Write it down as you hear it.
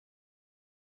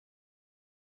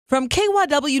From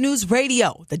KYW News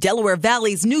Radio, the Delaware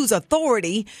Valley's news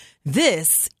authority,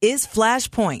 this is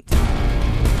Flashpoint.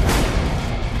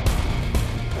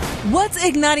 What's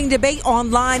igniting debate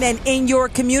online and in your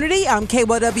community? I'm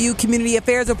KYW Community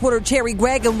Affairs reporter Cherry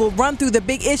Gregg, and we'll run through the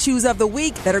big issues of the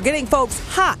week that are getting folks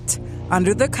hot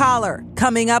under the collar.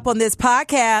 Coming up on this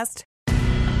podcast.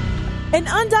 An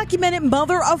undocumented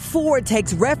mother of four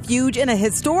takes refuge in a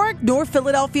historic North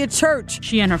Philadelphia church.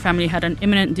 She and her family had an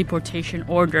imminent deportation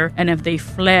order, and if they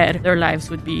fled, their lives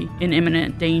would be in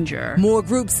imminent danger. More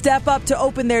groups step up to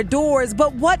open their doors,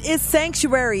 but what is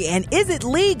sanctuary and is it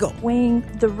legal? Weighing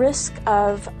the risk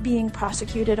of being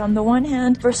prosecuted on the one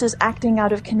hand versus acting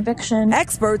out of conviction.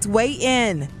 Experts weigh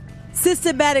in.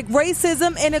 Systematic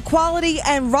racism, inequality,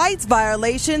 and rights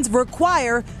violations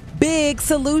require big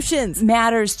solutions.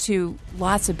 Matters to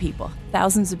lots of people,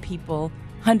 thousands of people,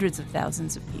 hundreds of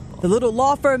thousands of people. The little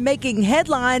law firm making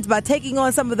headlines by taking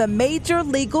on some of the major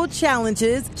legal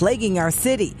challenges plaguing our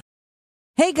city.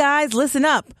 Hey guys, listen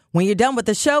up. When you're done with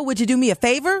the show, would you do me a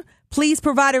favor? Please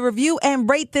provide a review and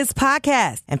rate this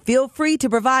podcast. And feel free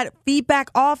to provide feedback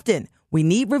often. We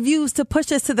need reviews to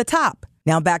push us to the top.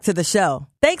 Now back to the show.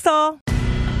 Thanks all.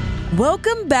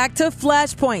 Welcome back to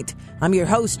Flashpoint. I'm your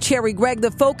host, Cherry Gregg. The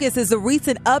focus is the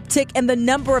recent uptick in the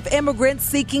number of immigrants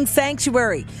seeking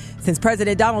sanctuary. Since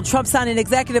President Donald Trump signed an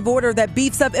executive order that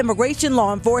beefs up immigration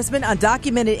law enforcement,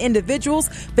 undocumented individuals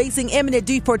facing imminent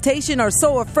deportation are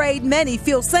so afraid many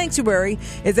feel sanctuary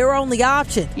is their only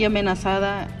option.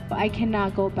 I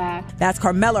cannot go back. That's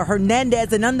Carmela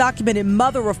Hernandez, an undocumented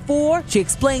mother of four. She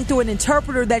explained through an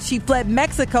interpreter that she fled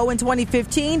Mexico in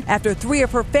 2015 after three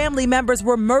of her family members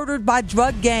were murdered by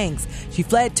drug gangs. She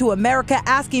fled to America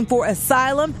asking for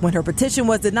asylum. When her petition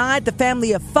was denied, the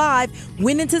family of five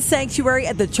went into sanctuary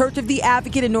at the Church of the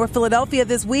Advocate in North Philadelphia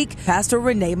this week. Pastor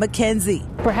Renee McKenzie.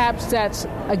 Perhaps that's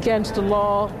against the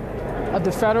law of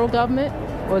the federal government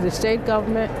or the state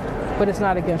government, but it's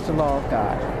not against the law of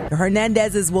God. The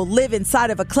Hernandezes will live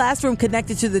inside of a classroom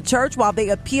connected to the church while they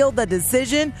appeal the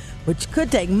decision, which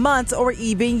could take months or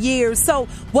even years. So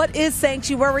what is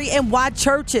sanctuary and why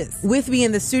churches? With me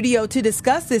in the studio to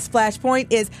discuss this flashpoint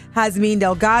is Jasmine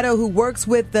Delgado, who works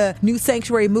with the New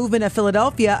Sanctuary Movement of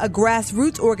Philadelphia, a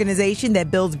grassroots organization that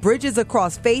builds bridges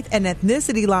across faith and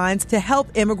ethnicity lines to help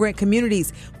immigrant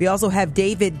communities. We also have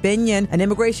David Binion, an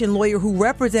immigration lawyer who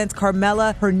represents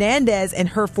Carmela Hernandez and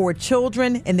her four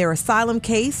children in their asylum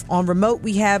case. On remote,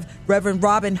 we have Reverend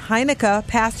Robin Heineke,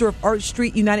 pastor of Arch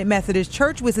Street United Methodist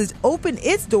Church, which has opened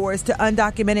its doors to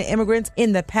undocumented immigrants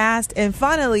in the past. And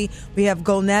finally, we have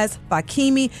Gulnaz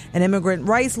Fakimi, an immigrant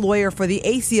rights lawyer for the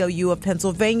ACLU of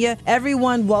Pennsylvania.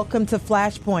 Everyone, welcome to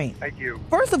Flashpoint. Thank you.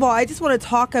 First of all, I just want to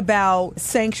talk about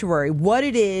sanctuary, what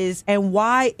it is, and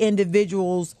why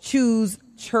individuals choose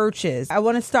churches. I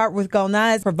want to start with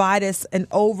Gulnaz. Provide us an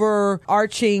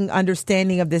overarching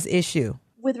understanding of this issue.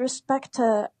 With respect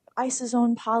to ICE's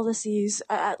own policies,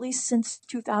 at least since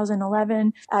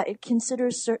 2011, it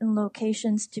considers certain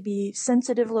locations to be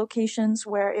sensitive locations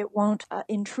where it won't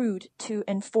intrude to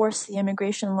enforce the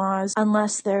immigration laws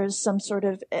unless there's some sort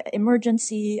of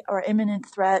emergency or imminent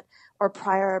threat or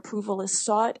prior approval is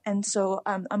sought. And so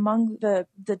among the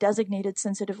designated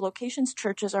sensitive locations,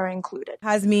 churches are included.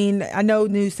 Jasmine, I know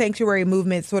New Sanctuary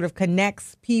Movement sort of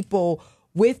connects people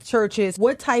with churches.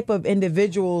 What type of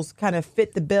individuals kind of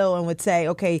fit the bill and would say,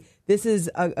 okay, this is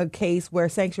a case where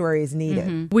sanctuary is needed?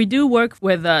 Mm-hmm. We do work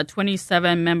with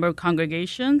 27 member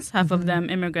congregations, half of them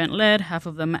immigrant-led, half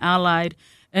of them allied.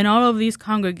 And all of these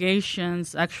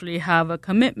congregations actually have a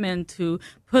commitment to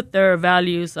put their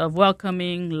values of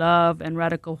welcoming, love, and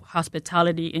radical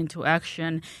hospitality into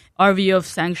action. Our view of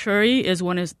sanctuary is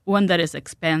one that is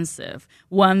expansive,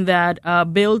 one that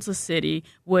builds a city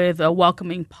with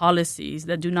welcoming policies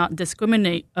that do not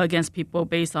discriminate against people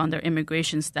based on their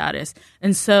immigration status.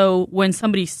 And so when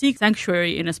somebody seeks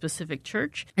sanctuary in a specific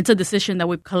church, it's a decision that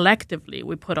we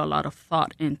put a lot of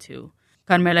thought into.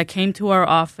 Carmela came to our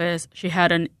office. She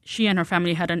and her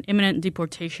family had an imminent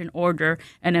deportation order,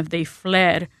 and if they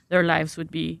fled, their lives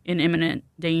would be in imminent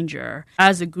danger.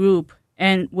 As a group,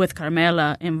 and with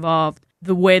Carmela involved,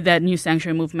 the way that New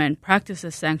Sanctuary Movement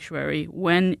practices sanctuary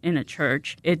when in a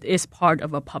church, it is part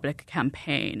of a public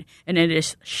campaign, and it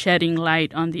is shedding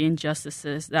light on the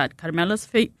injustices that Carmela's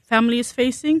family is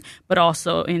facing, but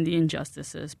also in the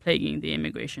injustices plaguing the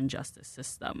immigration justice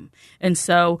system. And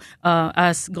so,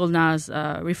 as Gulnaz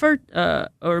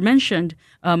mentioned,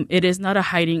 it is not a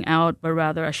hiding out, but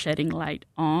rather a shedding light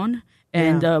on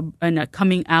and a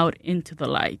coming out into the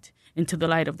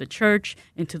light of the church,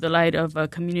 into the light of a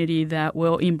community that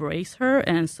will embrace her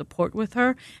and support with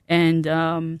her and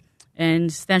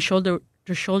stand shoulder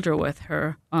shoulder with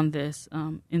her on this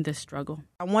in this struggle.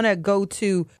 I want to go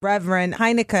to Reverend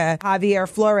Heineke. Javier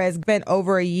Flores spent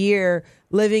over a year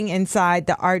living inside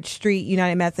the Arch Street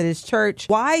United Methodist Church.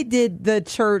 Why did the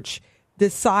church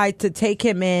decide to take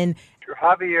him in?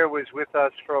 Javier was with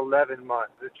us for 11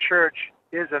 months. The church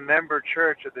is a member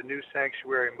church of the New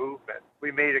Sanctuary movement.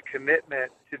 We made a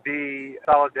commitment to be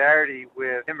solidarity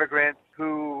with immigrants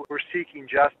who were seeking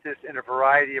justice in a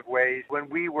variety of ways. When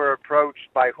we were approached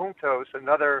by Juntos,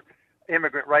 another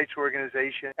immigrant rights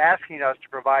organization, asking us to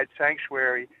provide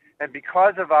sanctuary, and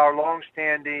because of our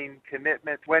long-standing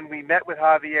commitment, when we met with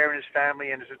Javier and his family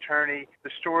and his attorney,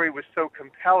 the story was so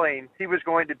compelling, he was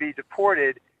going to be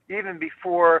deported even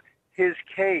before his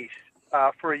case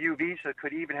for a U visa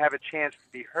could even have a chance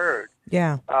to be heard.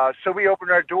 Yeah. So we opened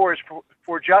our doors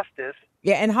for justice.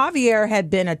 Yeah, and Javier had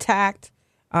been attacked,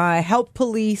 helped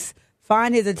police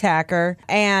find his attacker,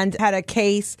 and had a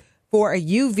case for a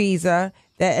U visa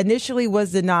that initially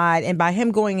was denied. And by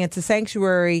him going into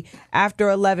sanctuary after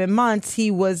 11 months,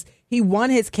 he won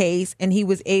his case and he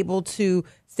was able to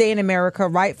stay in America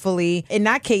rightfully. In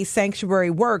that case, sanctuary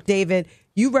worked. David,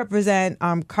 you represent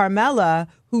Carmela,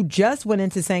 who just went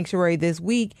into sanctuary this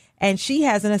week, and she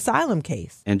has an asylum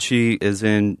case. And she is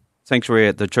in sanctuary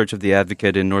at the Church of the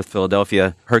Advocate in North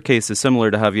Philadelphia. Her case is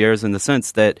similar to Javier's in the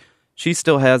sense that she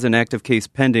still has an active case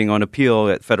pending on appeal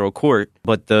at federal court,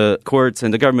 but the courts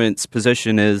and the government's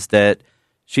position is that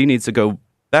she needs to go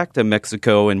back to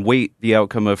Mexico and wait the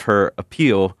outcome of her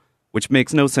appeal, which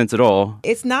makes no sense at all.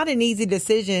 It's not an easy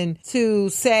decision to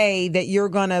say that you're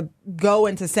going to go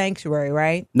into sanctuary,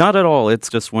 right? Not at all. It's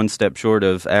just one step short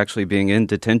of actually being in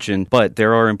detention. But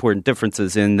there are important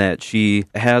differences in that she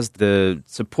has the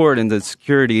support and the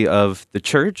security of the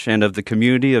church and of the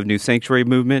community of New Sanctuary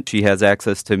Movement. She has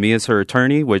access to me as her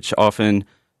attorney, which often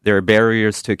there are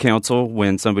barriers to counsel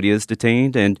when somebody is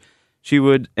detained. And she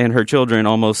would, and her children,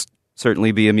 almost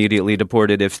certainly be immediately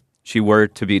deported if she were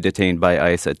to be detained by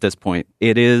ICE at this point.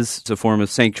 It is a form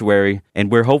of sanctuary,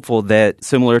 and we're hopeful that,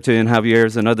 similar to in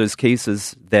Javier's and others'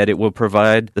 cases, that it will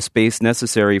provide the space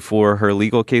necessary for her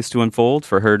legal case to unfold,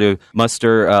 for her to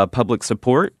muster public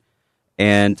support,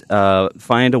 and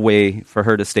find a way for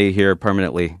her to stay here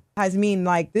permanently.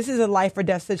 This is a life or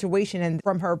death situation, and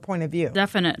from her point of view.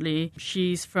 Definitely.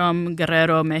 She's from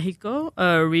Guerrero, Mexico,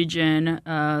 a region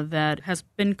that has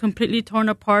been completely torn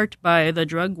apart by the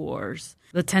drug wars.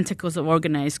 The tentacles of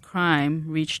organized crime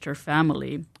reached her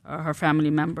family. Her family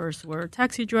members were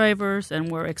taxi drivers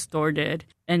and were extorted.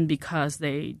 And because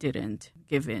they didn't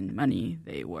give in money,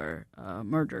 they were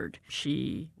murdered.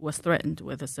 She was threatened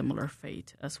with a similar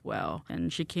fate as well.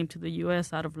 And she came to the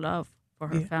U.S. out of love for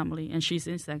her family. And she's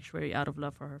in sanctuary out of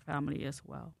love for her family as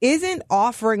well. Isn't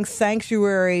offering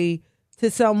sanctuary to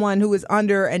someone who is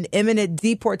under an imminent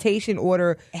deportation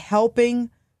order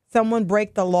helping someone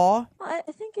break the law? Well,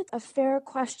 I think it's a fair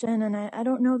question, and I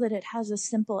don't know that it has a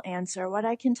simple answer. What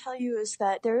I can tell you is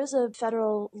that there is a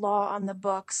federal law on the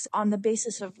books on the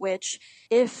basis of which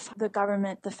if the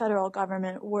federal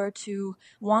government, were to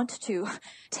want to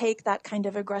take that kind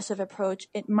of aggressive approach,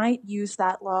 it might use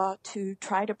that law to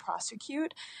try to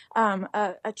prosecute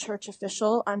a church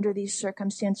official under these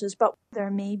circumstances. But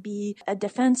there may be a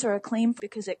defense or a claim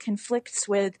because it conflicts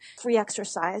with free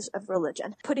exercise of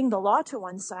religion. Putting the law to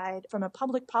one side, from a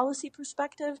public policy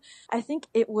perspective, I think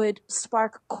it would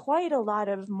spark quite a lot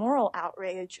of moral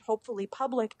outrage, hopefully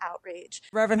public outrage.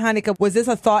 Reverend Heineke, was this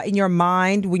a thought in your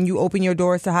mind when you opened your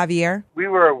doors to Javier? We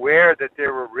were aware that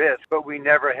there were risks, but we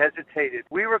never hesitated.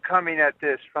 We were coming at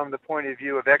this from the point of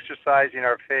view of exercising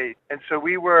our faith. And so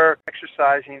we were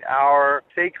exercising our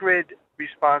sacred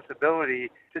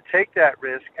responsibility to take that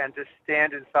risk and to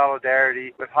stand in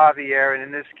solidarity with Javier, and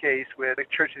in this case with the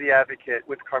Church of the Advocate,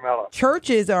 with Carmela.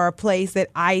 Churches are a place that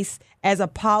ICE, as a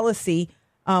policy,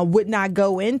 would not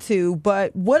go into.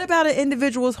 But what about an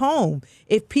individual's home?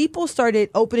 If people started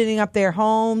opening up their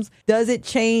homes, does it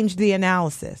change the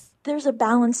analysis? There's a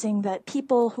balancing that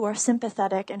people who are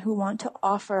sympathetic and who want to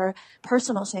offer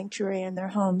personal sanctuary in their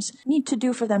homes need to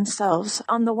do for themselves.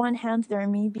 On the one hand, there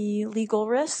may be legal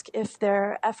risk if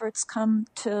their efforts come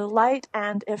to light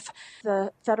and if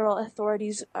the federal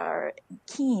authorities are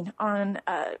keen on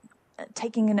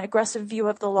taking an aggressive view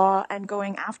of the law and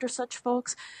going after such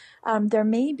folks. There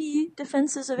may be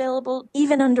defenses available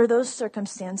even under those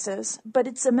circumstances, but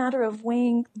it's a matter of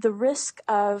weighing the risk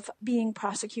of being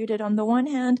prosecuted on the one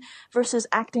hand versus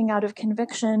acting out of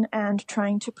conviction and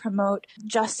trying to promote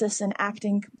justice and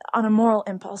acting on a moral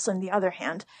impulse on the other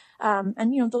hand.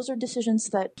 And those are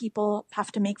decisions that people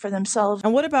have to make for themselves.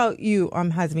 And what about you,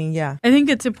 Hasmin? Yeah. I think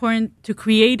it's important to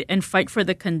create and fight for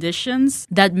the conditions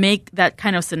that make that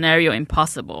kind of scenario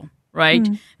impossible. right?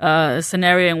 A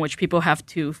scenario in which people have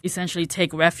to essentially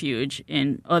take refuge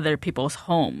in other people's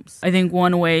homes. I think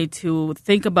one way to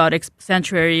think about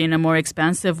sanctuary in a more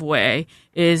expansive way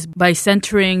is by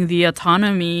centering the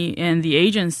autonomy and the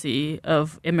agency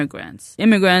of immigrants.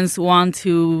 Immigrants want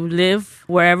to live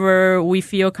wherever we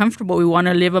feel comfortable. We want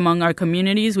to live among our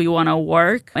communities. We want to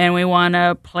work and we want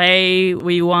to play.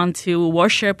 We want to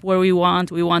worship where we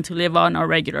want. We want to live on our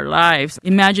regular lives.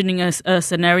 Imagining a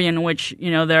scenario in which,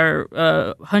 there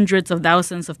are hundreds of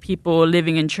thousands of people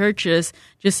living in churches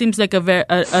just seems like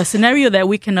a scenario that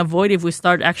we can avoid if we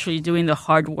start actually doing the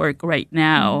hard work right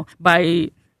now by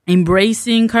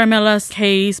embracing Carmela's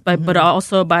case, but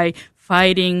also by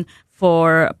fighting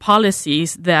for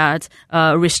policies that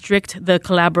restrict the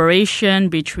collaboration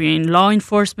between law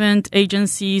enforcement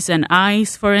agencies and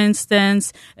ICE, for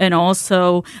instance, and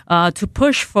also to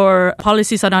push for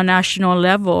policies on a national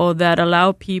level that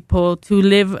allow people to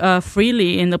live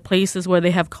freely in the places where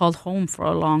they have called home for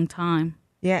a long time.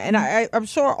 Yeah, and I'm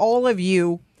sure all of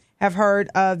you have heard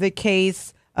of the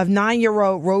case of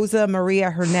 9-year-old Rosa Maria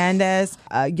Hernandez,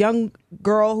 a young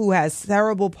girl who has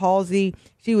cerebral palsy.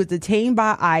 She was detained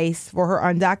by ICE for her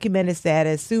undocumented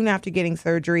status soon after getting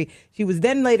surgery. She was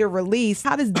then later released.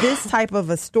 How does this type of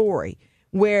a story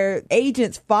where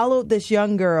agents followed this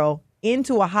young girl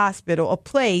into a hospital, a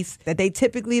place that they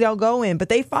typically don't go in, but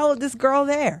they followed this girl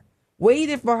there,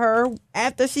 waited for her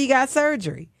after she got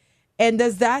surgery? And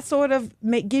does that sort of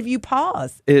give you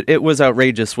pause? It was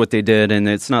outrageous what they did, and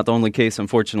it's not the only case,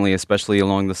 unfortunately, especially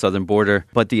along the southern border.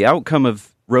 But the outcome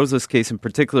of Rosa's case in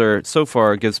particular so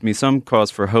far gives me some cause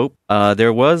for hope.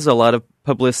 There was a lot of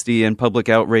publicity and public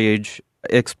outrage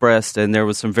expressed, and there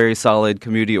was some very solid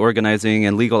community organizing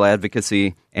and legal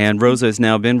advocacy, and Rosa has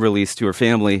now been released to her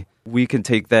family. We can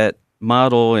take that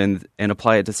model and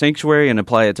apply it to sanctuary and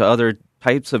apply it to other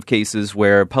types of cases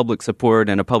where public support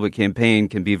and a public campaign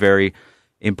can be very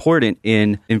important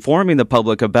in informing the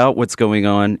public about what's going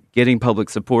on, getting public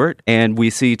support. And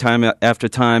we see time after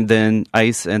time, then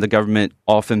ICE and the government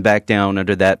often back down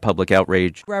under that public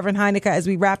outrage. Reverend Heineke, as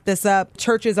we wrap this up,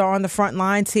 churches are on the front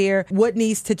lines here. What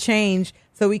needs to change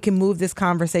so we can move this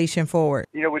conversation forward?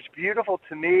 What's beautiful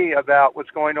to me about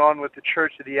what's going on with the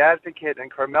Church of the Advocate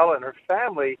and Carmela and her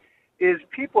family is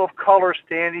people of color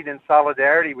standing in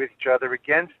solidarity with each other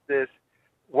against this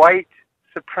white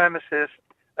supremacist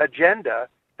agenda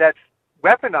that's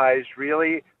weaponized,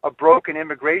 really, a broken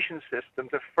immigration system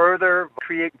to further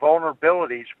create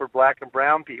vulnerabilities for black and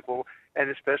brown people, and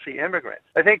especially immigrants.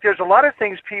 I think there's a lot of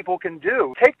things people can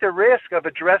do. Take the risk of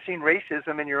addressing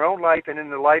racism in your own life and in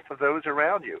the life of those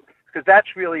around you, because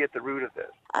that's really at the root of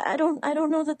this. I don't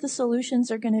know that the solutions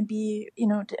are going to be,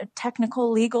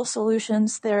 technical legal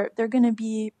solutions. They're going to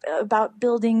be about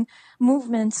building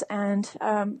movements and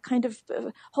kind of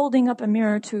holding up a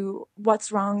mirror to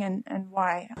what's wrong and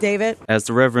why. David? As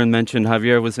the Reverend mentioned,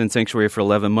 Javier was in sanctuary for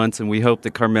 11 months, and we hope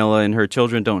that Carmela and her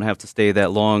children don't have to stay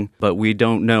that long, but we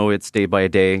don't know. It's day by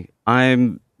day.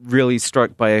 I'm really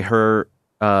struck by her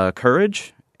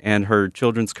courage and her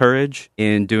children's courage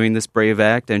in doing this brave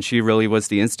act, and she really was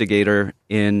the instigator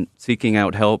in seeking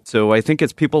out help. So I think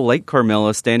it's people like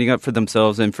Carmela standing up for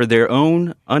themselves and for their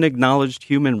own unacknowledged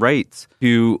human rights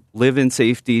to live in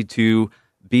safety, to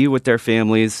be with their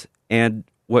families, and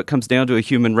what comes down to a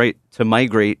human right to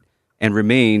migrate and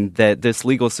remain that this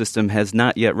legal system has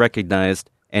not yet recognized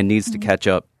and needs to catch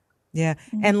up. Yeah.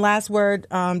 And last word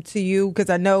to you, because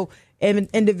I know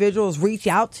individuals reach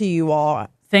out to you all.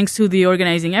 Thanks to the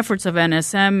organizing efforts of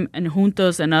NSM and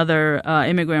Juntos and other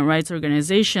immigrant rights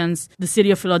organizations, the city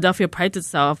of Philadelphia prides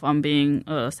itself on being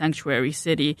a sanctuary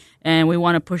city. And we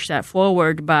want to push that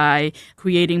forward by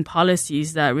creating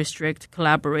policies that restrict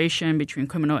collaboration between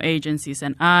criminal agencies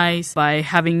and ICE, by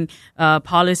having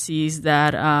policies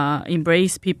that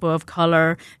embrace people of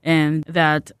color and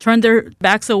that turn their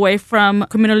backs away from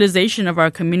criminalization of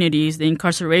our communities, the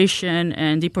incarceration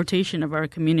and deportation of our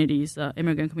communities,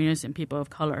 immigrant communities and people of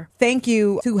color. Thank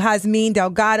you to Jasmine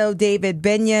Delgado, David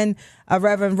Benyon,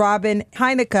 Reverend Robin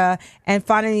Heineke, and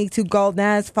finally to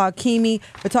Golnaz Falkimi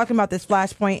for talking about this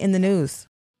flashpoint in the news.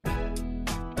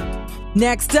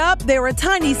 Next up, they're a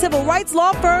tiny civil rights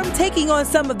law firm taking on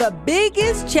some of the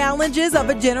biggest challenges of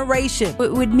a generation.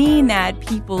 It would mean that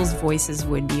people's voices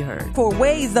would be heard. For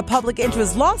ways the Public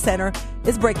Interest Law Center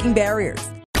is breaking barriers.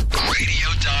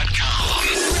 Radio.com.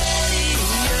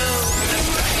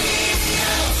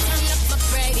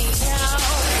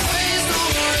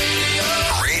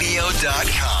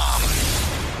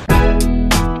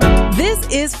 This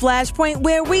is is Flashpoint,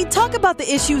 where we talk about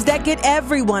the issues that get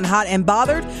everyone hot and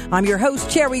bothered. I'm your host,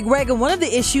 Cherry Gregg, and one of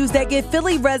the issues that get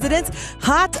Philly residents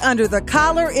hot under the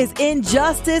collar is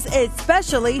injustice,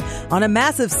 especially on a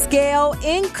massive scale.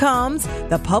 In comes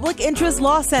the Public Interest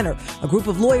Law Center, a group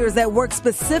of lawyers that work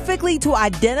specifically to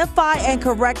identify and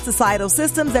correct societal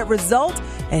systems that result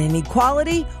in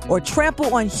inequality or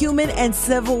trample on human and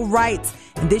civil rights.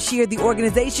 And this year, the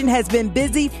organization has been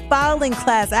busy filing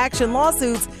class action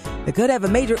lawsuits that could have a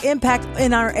major impact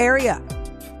in our area.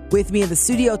 With me in the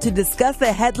studio to discuss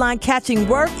the headline-catching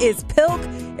work is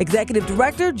PILC Executive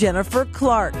Director Jennifer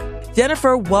Clark.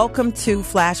 Jennifer, welcome to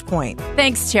Flashpoint.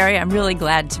 Thanks, Cherry. I'm really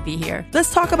glad to be here.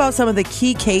 Let's talk about some of the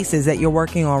key cases that you're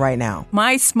working on right now.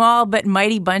 My small but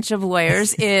mighty bunch of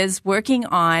lawyers is working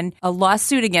on a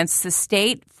lawsuit against the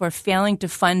state for failing to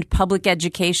fund public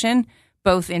education,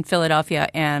 both in Philadelphia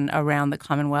and around the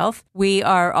Commonwealth. We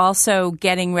are also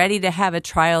getting ready to have a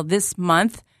trial this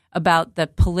month about the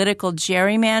political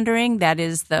gerrymandering. That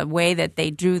is the way that they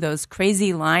drew those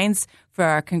crazy lines for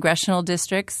our congressional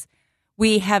districts.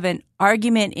 We have an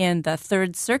argument in the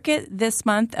Third Circuit this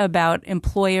month about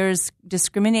employers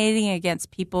discriminating against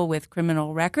people with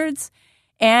criminal records.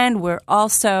 And we're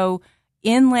also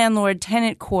in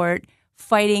landlord-tenant court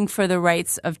fighting for the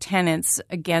rights of tenants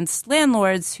against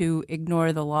landlords who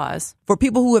ignore the laws. For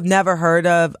people who have never heard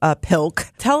of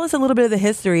PILC, tell us a little bit of the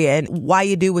history and why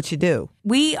you do what you do.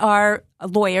 We are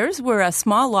lawyers. We're a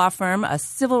small law firm, a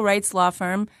civil rights law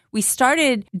firm. We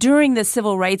started during the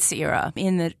civil rights era.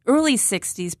 In the early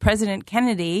 60s, President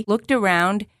Kennedy looked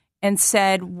around and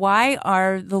said, why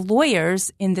are the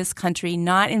lawyers in this country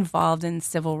not involved in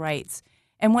civil rights?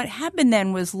 And what happened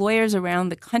then was lawyers around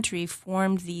the country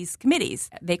formed these committees.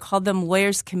 They called them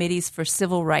Lawyers' Committees for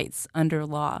Civil Rights under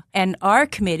law. And our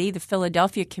committee, the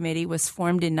Philadelphia Committee, was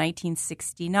formed in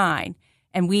 1969.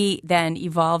 And we then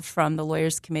evolved from the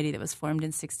Lawyers' Committee that was formed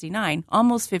in 69,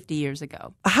 almost 50 years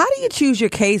ago. How do you choose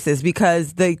your cases?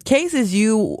 Because the cases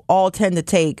you all tend to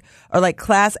take are like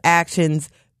class actions,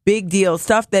 big deal,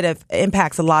 stuff that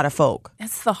impacts a lot of folk.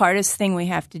 That's the hardest thing we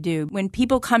have to do. When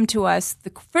people come to us,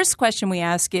 the first question we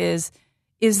ask is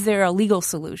there a legal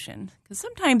solution? Because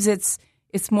sometimes it's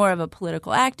more of a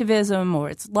political activism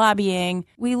or it's lobbying.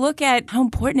 We look at how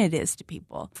important it is to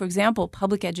people. For example,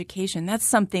 public education, that's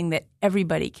something that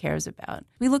everybody cares about.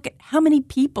 We look at how many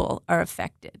people are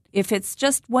affected. If it's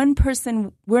just one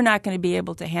person, we're not going to be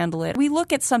able to handle it. We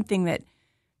look at something that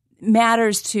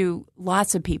matters to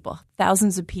lots of people,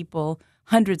 thousands of people,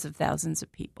 hundreds of thousands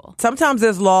of people. Sometimes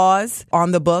there's laws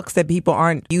on the books that people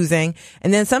aren't using,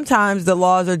 and then sometimes the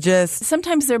laws are just...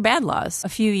 Sometimes they're bad laws. A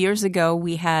few years ago,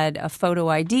 we had a photo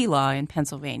ID law in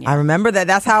Pennsylvania. I remember that.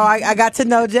 That's how I got to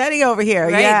know Jenny over here.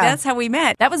 Right, yeah. That's how we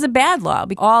met. That was a bad law.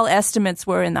 All estimates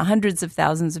were in the hundreds of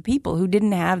thousands of people who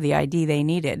didn't have the ID they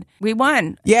needed. We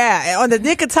won. Yeah, on the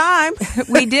nick of time.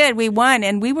 We did. We won,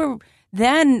 and we were...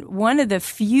 Then one of the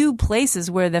few places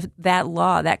where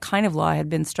that kind of law had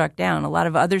been struck down. A lot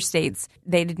of other states,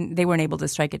 they weren't able to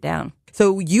strike it down.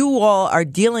 So you all are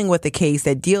dealing with a case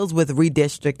that deals with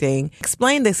redistricting.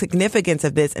 Explain the significance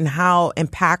of this and how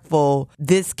impactful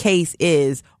this case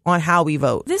is on how we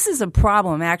vote. This is a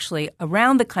problem, actually,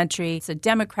 around the country. It's a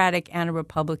Democratic and a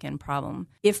Republican problem.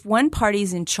 If one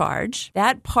party's in charge,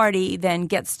 that party then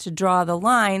gets to draw the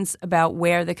lines about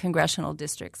where the congressional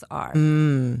districts are.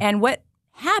 And what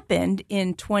happened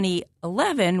in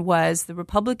 2011 was the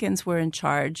Republicans were in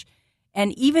charge.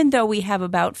 And even though we have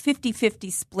about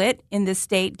 50-50 split in the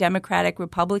state,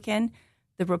 Democratic-Republican,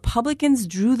 the Republicans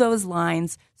drew those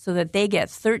lines so that they get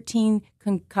 13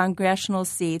 congressional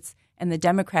seats and the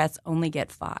Democrats only get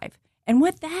 5. And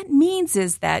what that means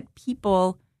is that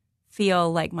people feel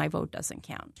like my vote doesn't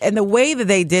count. And the way that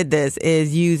they did this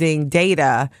is using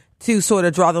data to sort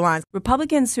of draw the lines.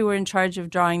 Republicans who were in charge of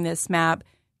drawing this map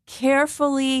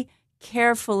carefully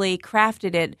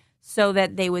crafted it so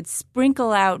that they would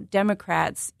sprinkle out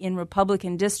Democrats in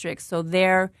Republican districts. So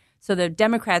the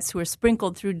Democrats who were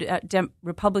sprinkled through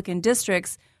Republican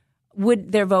districts,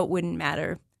 their vote wouldn't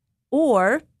matter.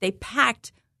 Or they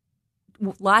packed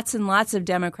lots and lots of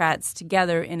Democrats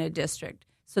together in a district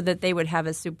so that they would have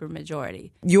a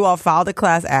supermajority. You all filed a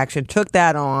class action, took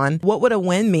that on. What would a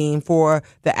win mean for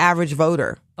the average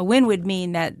voter? A win would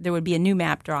mean that there would be a new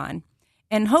map drawn.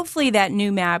 And hopefully that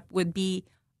new map would be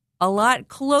a lot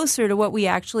closer to what we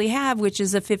actually have, which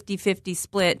is a 50-50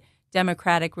 split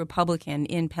Democratic-Republican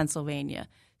in Pennsylvania.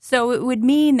 So it would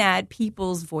mean that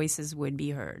people's voices would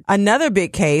be heard. Another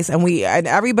big case, and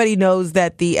everybody knows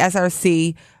that the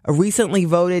SRC recently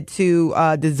voted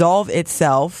to dissolve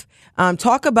itself.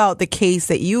 Talk about the case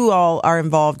that you all are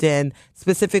involved in,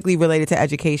 specifically related to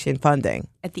education funding.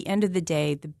 At the end of the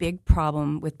day, the big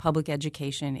problem with public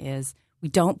education is we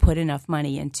don't put enough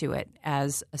money into it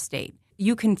as a state.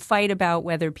 You can fight about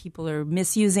whether people are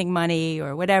misusing money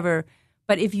or whatever,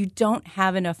 but if you don't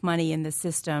have enough money in the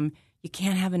system, you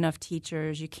can't have enough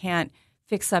teachers, you can't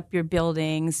fix up your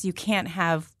buildings, you can't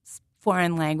have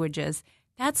foreign languages.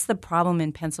 That's the problem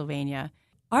in Pennsylvania.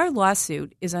 Our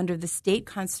lawsuit is under the state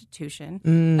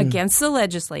constitution against the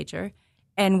legislature,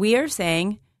 and we are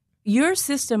saying your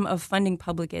system of funding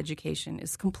public education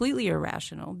is completely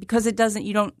irrational because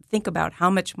you don't think about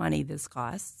how much money this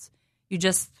costs. You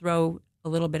just throw a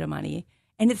little bit of money,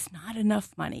 and it's not enough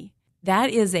money.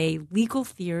 That is a legal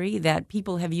theory that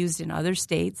people have used in other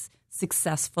states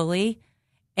successfully,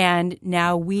 and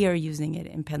now we are using it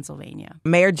in Pennsylvania.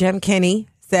 Mayor Jim Kenney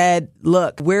said,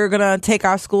 look, we're going to take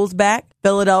our schools back.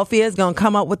 Philadelphia is going to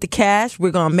come up with the cash.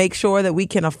 We're going to make sure that we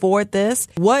can afford this.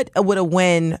 What would a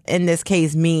win in this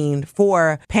case mean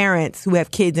for parents who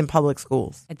have kids in public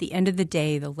schools? At the end of the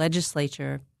day, the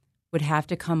legislature would have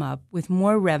to come up with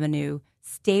more revenue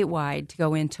statewide to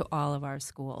go into all of our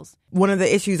schools. One of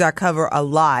the issues I cover a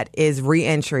lot is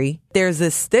reentry. There's a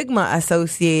stigma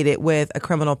associated with a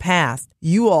criminal past.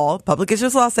 You all, Public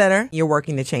Interest Law Center, you're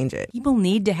working to change it. People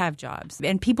need to have jobs,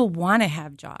 and people want to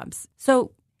have jobs.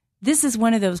 So this is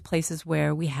one of those places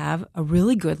where we have a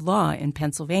really good law in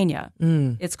Pennsylvania.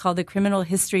 It's called the Criminal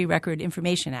History Record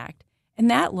Information Act. And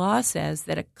that law says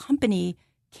that a company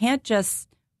can't just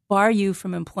bar you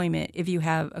from employment if you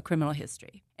have a criminal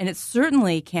history. And it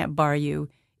certainly can't bar you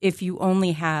if you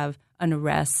only have an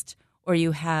arrest or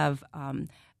you have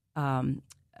a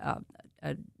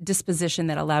disposition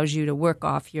that allows you to work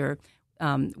off your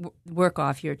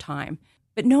time.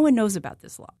 But no one knows about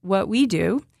this law. What we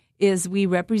do is we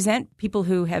represent people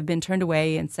who have been turned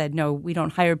away and said, no, we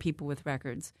don't hire people with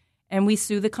records. And we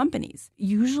sue the companies.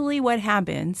 Usually what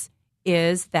happens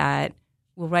is that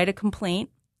we'll write a complaint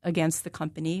against the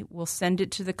company. We'll send it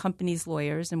to the company's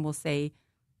lawyers and we'll say,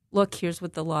 look, here's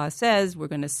what the law says. We're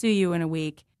going to sue you in a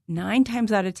week. 9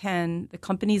 times out of 10, the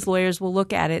company's lawyers will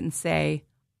look at it and say,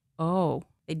 oh,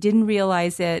 they didn't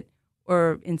realize it.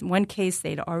 Or in one case,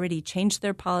 they'd already changed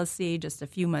their policy just a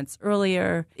few months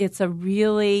earlier. It's a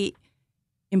really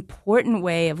important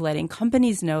way of letting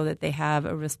companies know that they have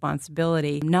a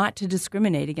responsibility not to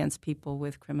discriminate against people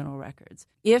with criminal records.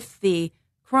 If the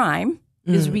crime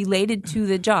is related to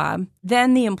the job,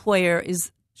 then the employer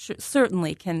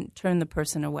certainly can turn the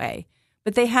person away.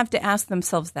 But they have to ask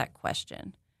themselves that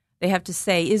question. They have to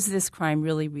say, is this crime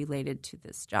really related to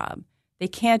this job? They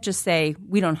can't just say,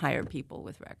 we don't hire people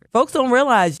with records. Folks don't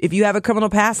realize if you have a criminal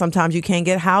past, sometimes you can't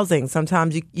get housing.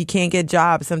 Sometimes you can't get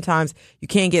jobs. Sometimes you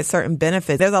can't get certain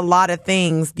benefits. There's a lot of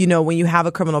things, when you have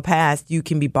a criminal past, you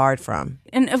can be barred from.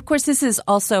 And of course, this is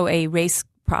also a race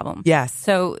problem. Yes.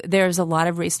 So there's a lot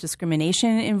of race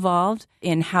discrimination involved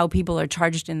in how people are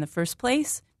charged in the first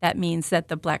place. That means that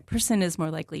the black person is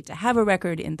more likely to have a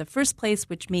record in the first place,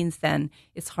 which means then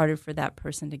it's harder for that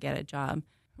person to get a job.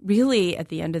 Really, at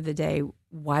the end of the day,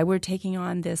 why we're taking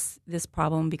on this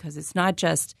problem, because it's not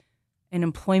just an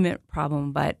employment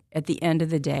problem, but at the end of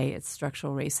the day, it's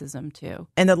structural racism too.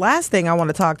 And the last thing I want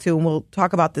to talk to, and we'll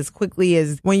talk about this quickly,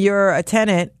 is when you're a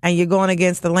tenant and you're going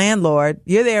against the landlord,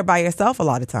 you're there by yourself a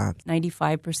lot of times.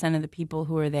 95% of the people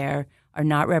who are there are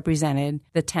not represented,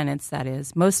 the tenants, that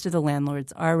is. Most of the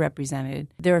landlords are represented.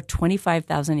 There are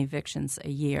 25,000 evictions a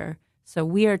year. So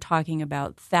we are talking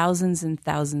about thousands and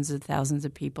thousands and thousands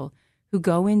of people who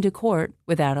go into court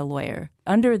without a lawyer.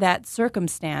 Under that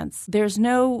circumstance, there's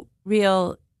no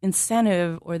real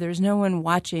incentive or there's no one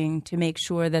watching to make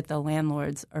sure that the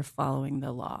landlords are following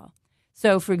the law.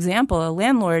 So, for example, a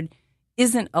landlord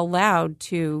isn't allowed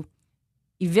to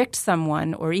evict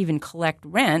someone or even collect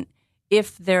rent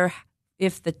if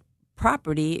the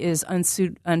property is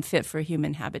unfit for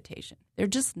human habitation. They're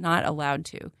just not allowed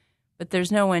to. But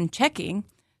there's no one checking.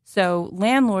 So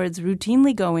landlords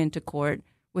routinely go into court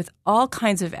with all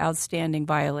kinds of outstanding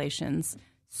violations,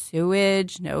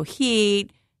 sewage, no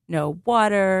heat, no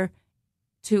water,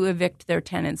 to evict their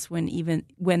tenants when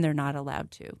they're not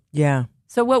allowed to. Yeah.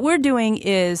 So what we're doing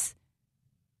is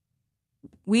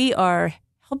we are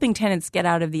helping tenants get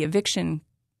out of the eviction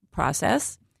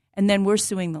process, and then we're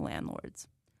suing the landlords.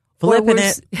 Flipping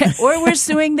it. Or we're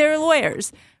suing their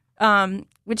lawyers.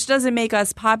 Which doesn't make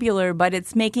us popular, but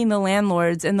it's making the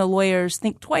landlords and the lawyers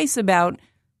think twice about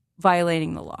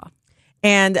violating the law.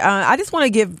 And I just want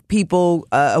to give people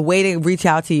a way to reach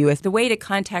out to you. The way to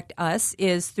contact us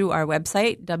is through our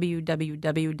website,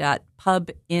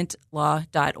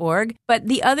 www.pubintlaw.org. But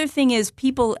the other thing is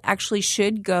people actually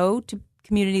should go to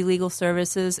Community Legal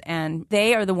Services, and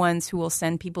they are the ones who will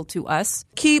send people to us.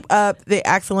 Keep up the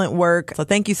excellent work. So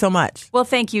thank you so much. Well,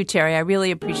 thank you, Terry. I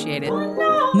really appreciate it.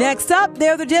 Next up,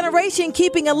 they're the generation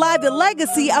keeping alive the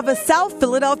legacy of a South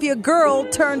Philadelphia girl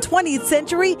turned 20th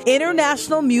century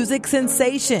international music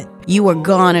sensation. You are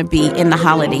gonna be in the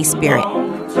holiday spirit.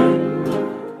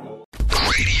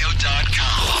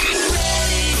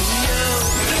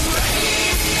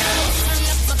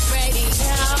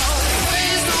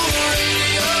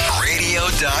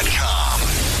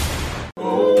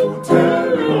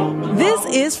 This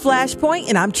is Flashpoint,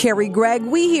 and I'm Cherry Gregg.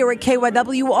 We here at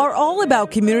KYW are all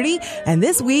about community, and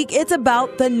this week it's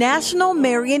about the National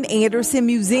Marian Anderson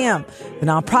Museum. The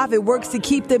nonprofit works to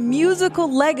keep the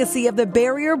musical legacy of the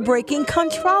barrier-breaking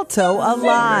contralto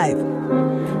alive.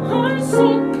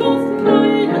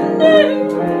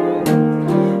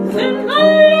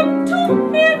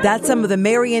 That's some of the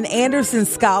Marian Anderson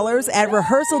scholars at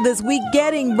rehearsal this week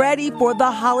getting ready for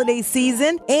the holiday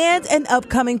season and an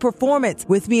upcoming performance.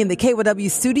 With me in the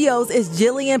KYW studios is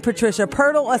Jillian Patricia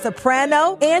Pirtle, a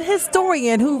soprano and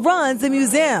historian who runs the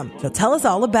museum. She'll tell us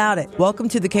all about it. Welcome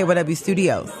to the KYW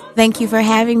studios. Thank you for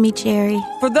having me, Cherry.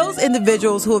 For those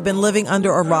individuals who have been living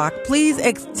under a rock, please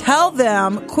tell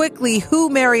them quickly who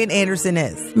Marian Anderson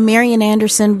is. Marian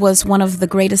Anderson was one of the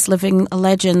greatest living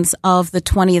legends of the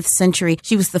 20th century.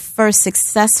 She was the first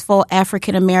successful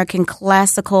African-American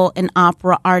classical and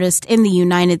opera artist in the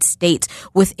United States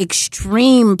with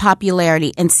extreme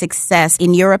popularity and success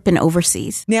in Europe and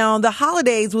overseas. Now, the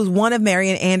holidays was one of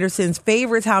Marian Anderson's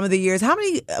favorite time of the years. How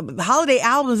many holiday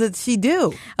albums did she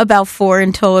do? About 4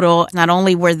 in total. Not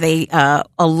only were they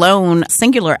alone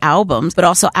singular albums, but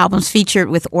also albums featured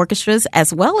with orchestras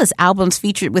as well as albums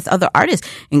featured with other artists,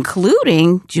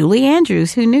 including Julie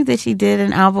Andrews, who knew that she did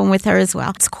an album with her as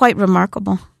well. It's quite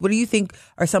remarkable. What do you think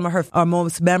are some of her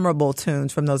most memorable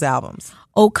tunes from those albums?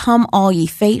 Oh, Come All Ye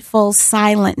Faithful,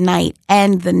 Silent Night,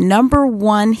 and the number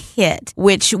one hit,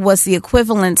 which was the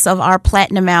equivalence of our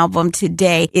platinum album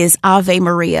today, is Ave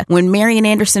Maria. When Marian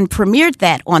Anderson premiered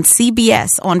that on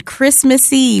CBS on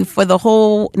Christmas Eve for the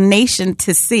whole nation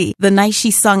to see, the night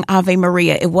she sung Ave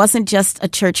Maria, it wasn't just a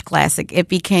church classic. It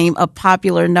became a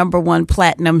popular number one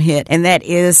platinum hit, and that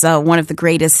is one of the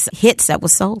greatest hits that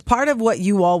was sold. Part of what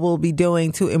you all will be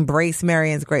doing to embrace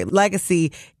Marian's great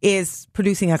legacy is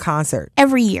producing a concert.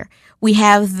 Every year, we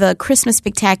have the Christmas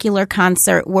Spectacular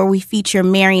concert where we feature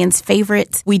Marian's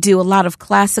favorites. We do a lot of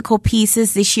classical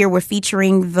pieces. This year, we're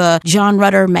featuring the John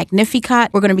Rutter Magnificat.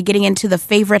 We're going to be getting into the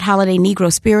favorite holiday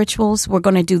Negro spirituals. We're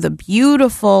going to do the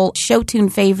beautiful show tune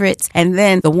favorites and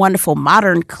then the wonderful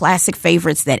modern classic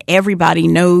favorites that everybody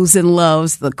knows and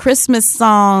loves. The Christmas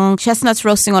song, chestnuts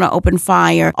roasting on an open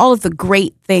fire, all of the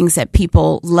great things that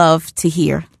people love to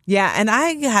hear. Yeah, and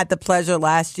I had the pleasure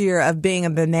last year of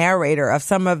being the narrator of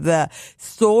some of the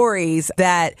stories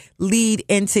that lead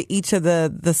into each of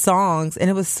the songs, and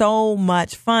it was so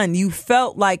much fun. You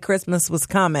felt like Christmas was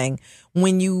coming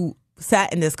when you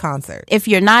sat in this concert. If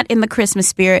you're not in the Christmas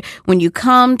spirit, when you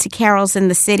come to Carols in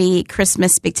the City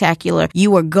Christmas Spectacular,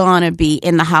 you are going to be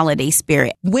in the holiday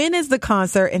spirit. When is the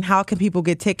concert and how can people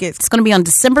get tickets? It's going to be on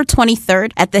December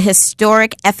 23rd at the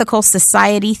historic Ethical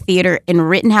Society Theater in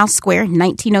Rittenhouse Square,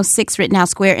 1906 Rittenhouse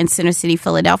Square in Center City,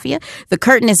 Philadelphia. The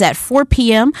curtain is at 4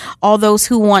 p.m. All those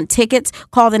who want tickets,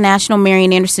 call the National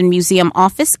Marian Anderson Museum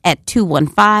office at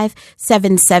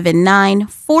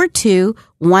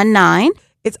 215-779-4219.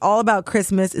 It's all about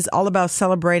Christmas. It's all about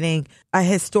celebrating a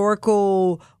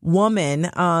historical woman,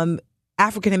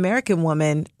 African-American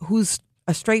woman who's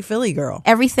a straight Philly girl.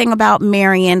 Everything about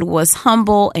Marian was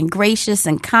humble and gracious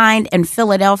and kind and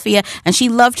Philadelphia, and she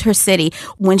loved her city.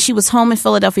 When she was home in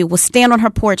Philadelphia, would stand on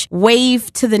her porch,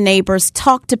 wave to the neighbors,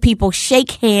 talk to people,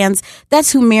 shake hands.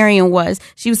 That's who Marian was.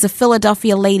 She was a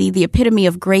Philadelphia lady, the epitome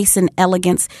of grace and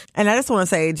elegance. And I just want to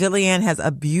say, Jillian has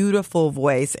a beautiful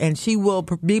voice, and she will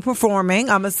be performing,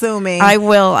 I'm assuming. I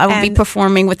will be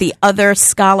performing with the other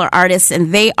scholar artists,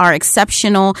 and they are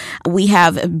exceptional. We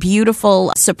have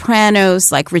beautiful sopranos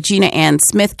like Regina Ann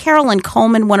Smith, Carolyn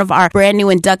Coleman, one of our brand new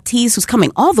inductees who's coming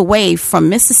all the way from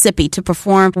Mississippi to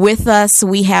perform with us.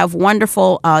 We have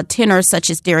wonderful tenors such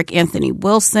as Derek Anthony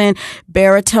Wilson,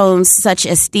 baritones such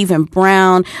as Stephen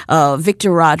Brown,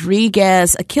 Victor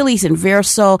Rodriguez, Achilles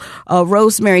Inverso,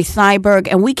 Rosemary Thyberg,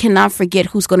 and we cannot forget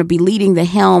who's going to be leading the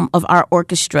helm of our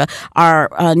orchestra, our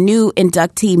new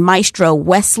inductee maestro,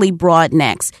 Wesley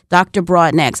Broadnax, Dr.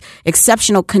 Broadnax,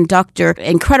 exceptional conductor,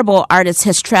 incredible artist,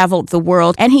 has traveled the world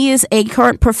world. And he is a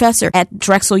current professor at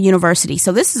Drexel University.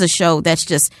 So this is a show that's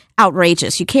just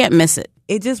outrageous. You can't miss it.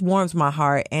 It just warms my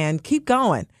heart. And keep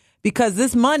going, because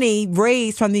this money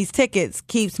raised from these tickets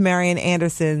keeps Marian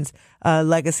Anderson's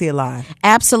legacy alive.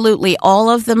 Absolutely.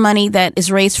 All of the money that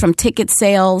is raised from ticket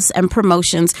sales and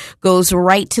promotions goes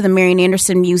right to the Marian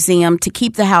Anderson Museum to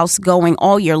keep the house going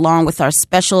all year long with our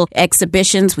special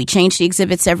exhibitions. We change the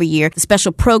exhibits every year. The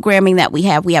special programming that we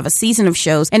have a season of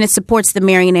shows, and it supports the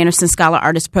Marian Anderson Scholar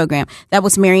Artist Program. That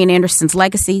was Marian Anderson's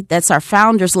legacy. That's our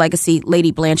founder's legacy,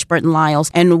 Lady Blanche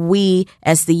Burton-Lyles. And we,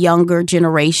 as the younger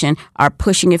generation, are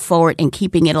pushing it forward and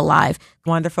keeping it alive.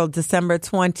 Wonderful. December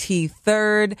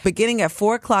 23rd, beginning at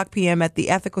 4 o'clock p.m. at the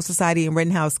Ethical Society in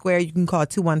Rittenhouse Square. You can call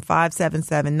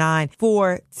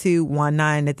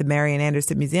 215-779-4219 at the Marian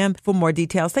Anderson Museum for more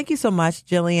details. Thank you so much,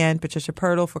 Jillian, Patricia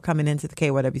Pirtle, for coming into the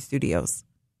KYW studios.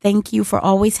 Thank you for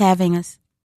always having us.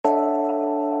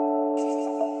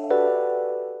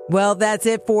 Well, that's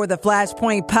it for the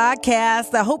Flashpoint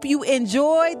podcast. I hope you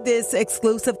enjoyed this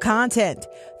exclusive content.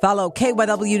 Follow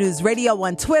KYW News Radio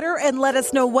on Twitter and let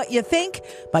us know what you think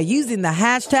by using the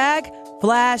hashtag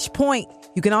Flashpoint.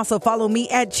 You can also follow me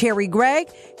at Cherry Gregg.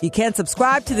 You can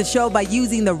subscribe to the show by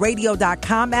using the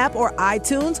radio.com app or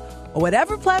iTunes or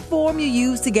whatever platform you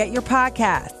use to get your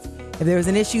podcasts. If there's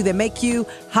an issue that makes you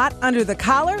hot under the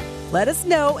collar, let us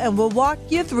know and we'll walk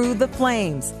you through the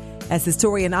flames. As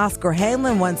historian Oscar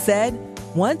Hanlon once said,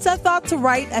 once I thought to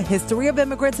write a history of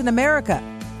immigrants in America.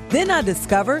 Then I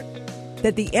discovered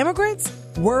that the immigrants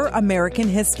were American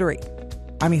history.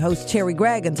 I'm your host, Cherry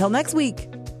Gregg. Until next week,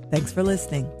 thanks for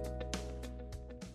listening.